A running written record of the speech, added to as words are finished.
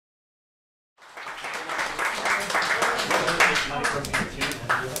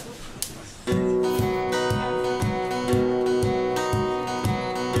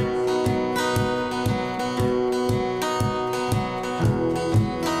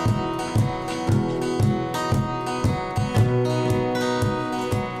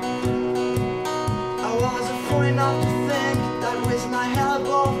Enough to think that with my head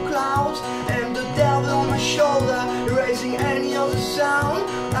above clouds and the devil on my shoulder raising any other sound,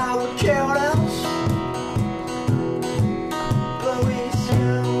 I would care less. But with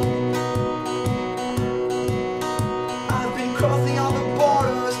you, I've been crossing all the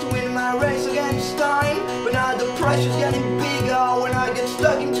borders to win my race against time, but now the pressure's getting bigger. When I get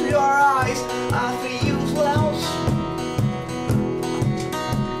stuck into your eyes, I feel useless.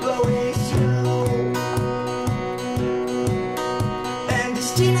 But with you,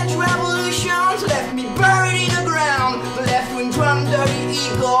 teenage revolutions left me buried in the ground, left with drum dirty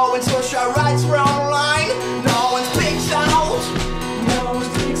ego when social rights were online. No one speaks out, no one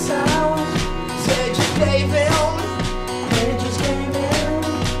speaks out. They just gave in, they just gave in.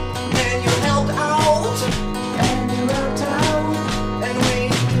 And you held out, and you held out. And we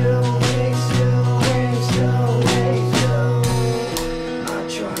still, I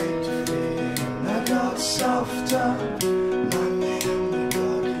tried to fit in, I got softer.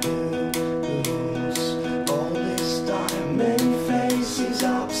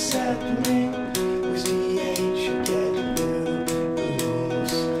 Upset me with the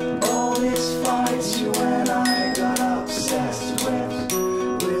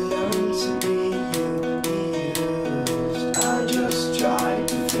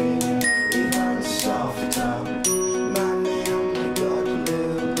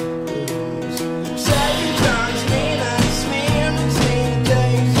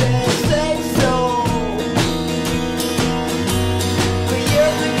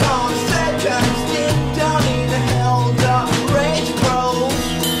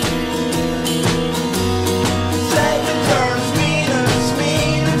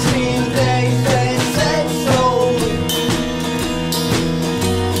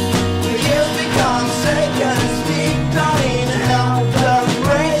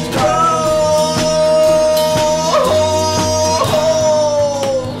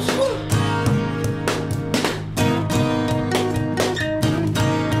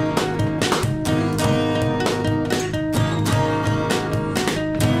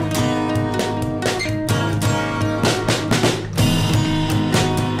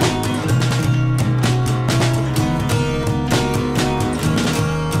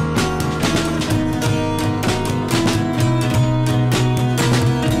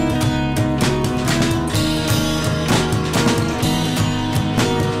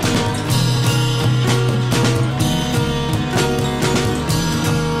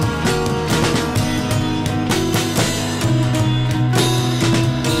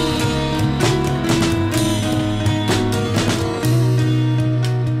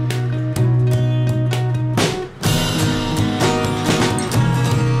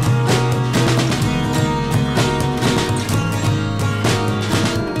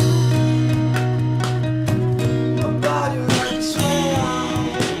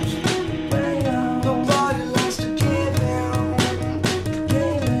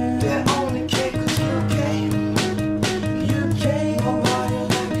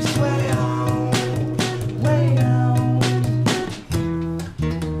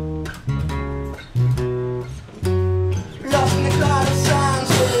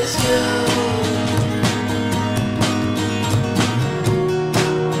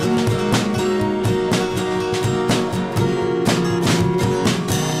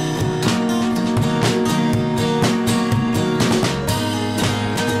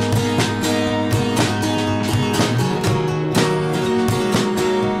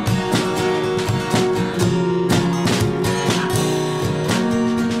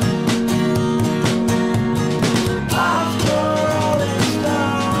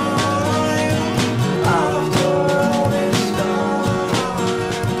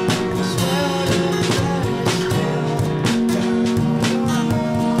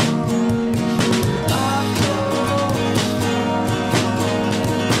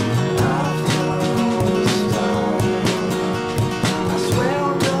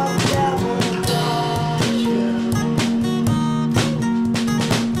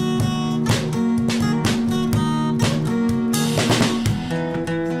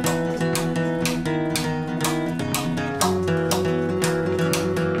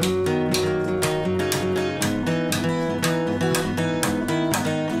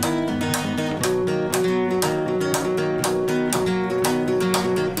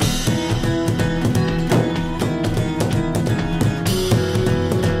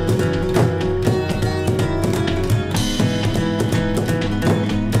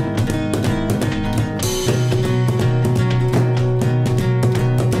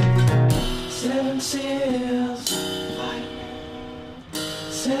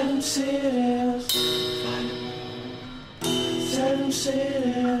Seven cities, seven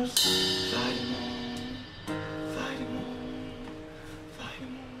cities.